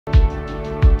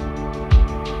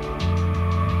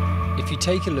If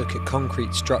you take a look at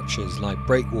concrete structures like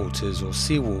breakwaters or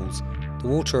seawalls, the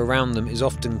water around them is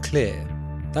often clear.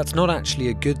 That's not actually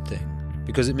a good thing,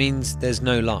 because it means there's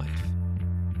no life.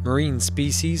 Marine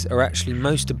species are actually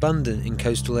most abundant in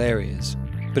coastal areas,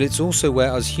 but it's also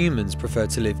where us humans prefer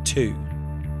to live too.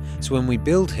 So when we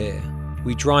build here,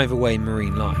 we drive away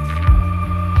marine life.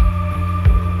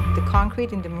 The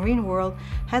concrete in the marine world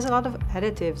has a lot of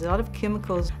additives, a lot of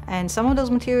chemicals, and some of those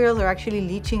materials are actually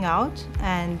leaching out,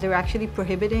 and they're actually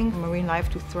prohibiting marine life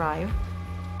to thrive.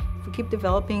 If we keep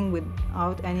developing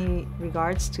without any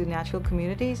regards to natural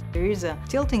communities, there is a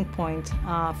tilting point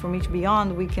from which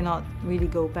beyond we cannot really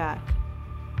go back.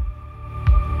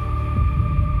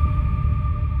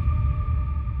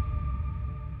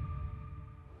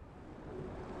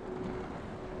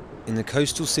 In the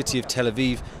coastal city of Tel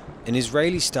Aviv, an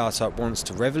Israeli startup wants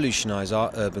to revolutionize our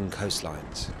urban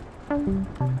coastlines.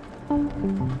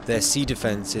 Their sea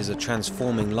defenses are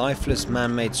transforming lifeless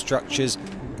man-made structures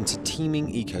into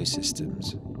teeming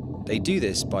ecosystems. They do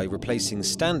this by replacing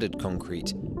standard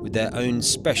concrete with their own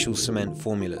special cement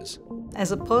formulas.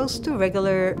 As opposed to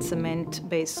regular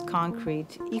cement-based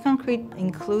concrete, e-concrete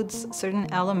includes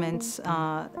certain elements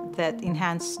that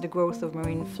enhance the growth of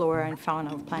marine flora and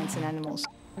fauna of plants and animals.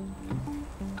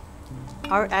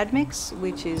 Our admix,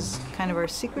 which is kind of our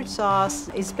secret sauce,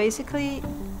 is basically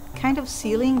kind of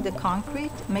sealing the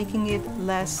concrete, making it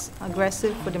less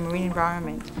aggressive for the marine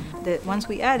environment. That once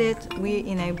we add it, we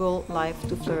enable life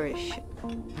to flourish.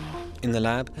 In the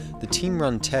lab, the team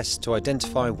run tests to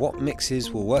identify what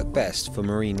mixes will work best for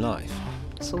marine life.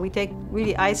 So we take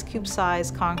really ice cube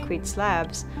sized concrete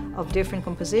slabs of different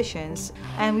compositions,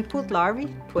 and we put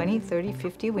larvae, 20, 30,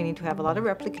 50. We need to have a lot of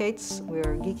replicates.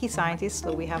 We're geeky scientists,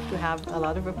 so we have to have a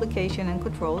lot of replication and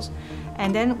controls.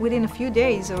 And then within a few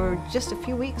days or just a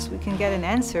few weeks, we can get an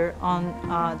answer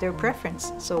on their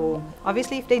preference. So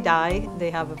obviously if they die,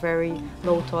 they have a very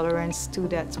low tolerance to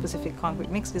that specific concrete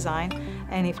mix design.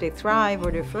 And if they thrive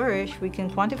or they flourish, we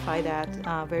can quantify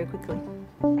that very quickly.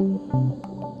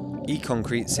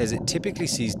 E-concrete says it typically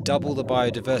sees double the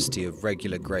biodiversity of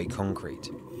regular grey concrete.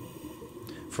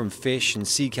 From fish and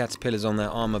sea caterpillars on their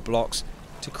armour blocks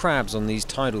to crabs on these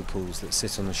tidal pools that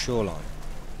sit on the shoreline.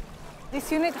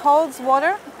 This unit holds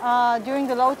water during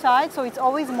the low tide, so it's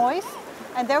always moist,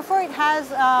 and therefore it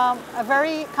has a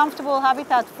very comfortable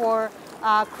habitat for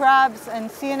crabs and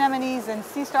sea anemones and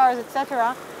sea stars,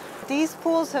 etc. These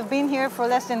pools have been here for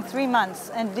less than 3 months,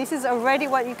 and this is already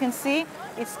what you can see.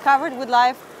 It's covered with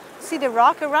life. See the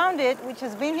rock around it, which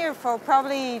has been here for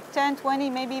probably 10,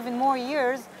 20, maybe even more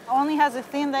years, only has a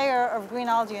thin layer of green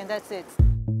algae, and that's it.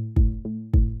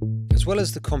 As well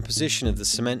as the composition of the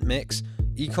cement mix,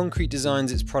 e-concrete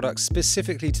designs its products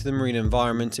specifically to the marine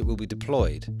environment it will be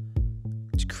deployed,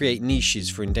 to create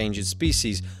niches for endangered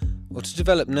species or to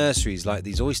develop nurseries like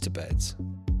these oyster beds.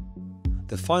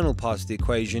 The final part of the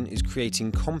equation is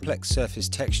creating complex surface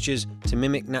textures to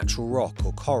mimic natural rock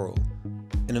or coral,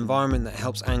 an environment that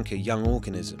helps anchor young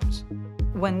organisms.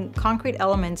 When concrete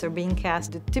elements are being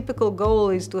cast, the typical goal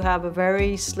is to have a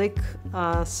very slick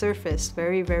surface,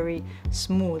 very, very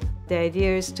smooth. The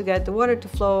idea is to get the water to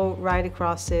flow right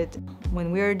across it.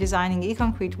 When we're designing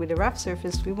e-concrete with a rough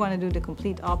surface, we want to do the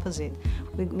complete opposite.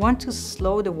 We want to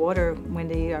slow the water when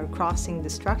they are crossing the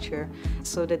structure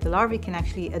so that the larvae can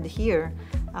actually adhere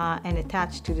and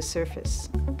attach to the surface.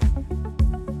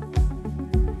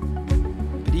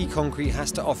 E-concrete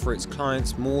has to offer its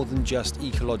clients more than just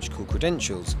ecological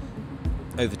credentials.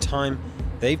 Over time,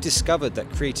 they've discovered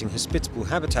that creating hospitable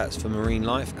habitats for marine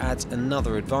life adds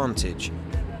another advantage,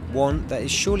 one that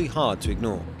is surely hard to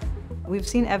ignore. We've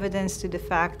seen evidence to the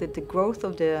fact that the growth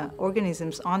of the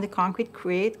organisms on the concrete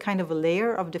create kind of a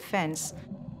layer of defense.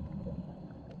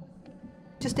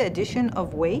 Just the addition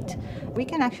of weight, we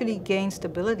can actually gain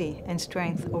stability and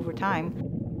strength over time.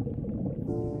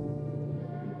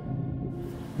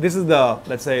 This is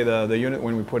let's say the unit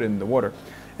when we put it in the water.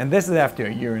 And this is after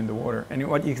a year in the water. And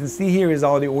what you can see here is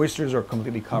all the oysters are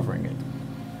completely covering it.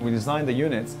 We designed the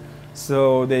units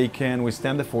so they can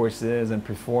withstand the forces and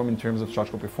perform in terms of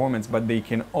structural performance, but they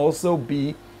can also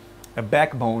be a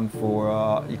backbone for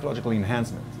ecological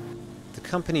enhancement. The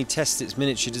company tests its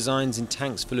miniature designs in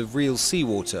tanks full of real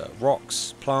seawater,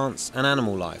 rocks, plants and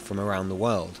animal life from around the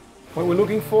world. What we're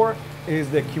looking for is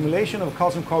the accumulation of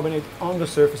calcium carbonate on the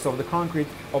surface of the concrete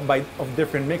of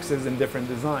different mixes and different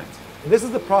designs. This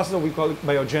is the process that we call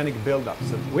biogenic buildup.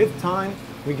 So with time,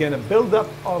 we get a buildup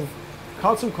of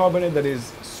calcium carbonate that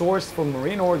is sourced from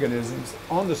marine organisms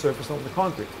on the surface of the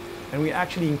concrete. And we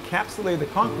actually encapsulate the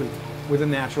concrete with a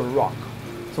natural rock.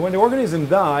 So when the organism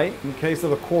die, in case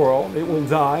of a coral, it will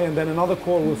die and then another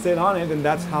coral will sit on it, and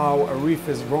that's how a reef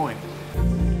is growing.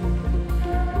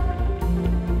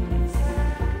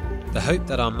 The hope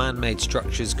that our man-made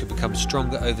structures could become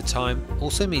stronger over time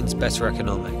also means better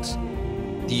economics.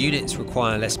 The units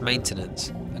require less maintenance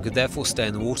and could therefore stay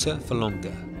in the water for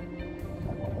longer.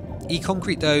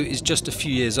 E-concrete, though, is just a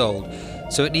few years old,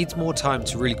 so it needs more time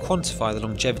to really quantify the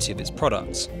longevity of its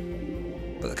products.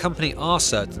 But the company are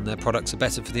certain their products are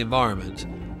better for the environment,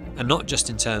 and not just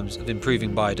in terms of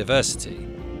improving biodiversity.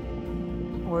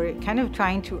 We're kind of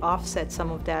trying to offset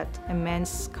some of that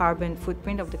immense carbon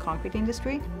footprint of the concrete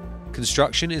industry.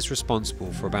 Construction is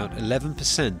responsible for about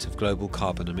 11% of global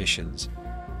carbon emissions.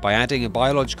 By adding a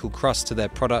biological crust to their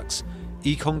products,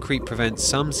 e-concrete prevents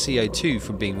some CO2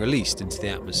 from being released into the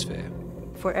atmosphere.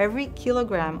 For every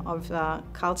kilogram of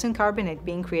calcium carbonate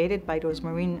being created by those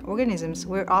marine organisms,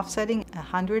 we're offsetting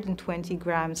 120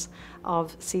 grams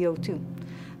of CO2.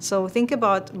 So think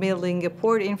about building a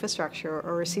port infrastructure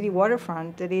or a city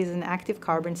waterfront that is an active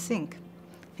carbon sink.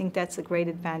 I think that's a great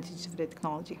advantage of the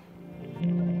technology.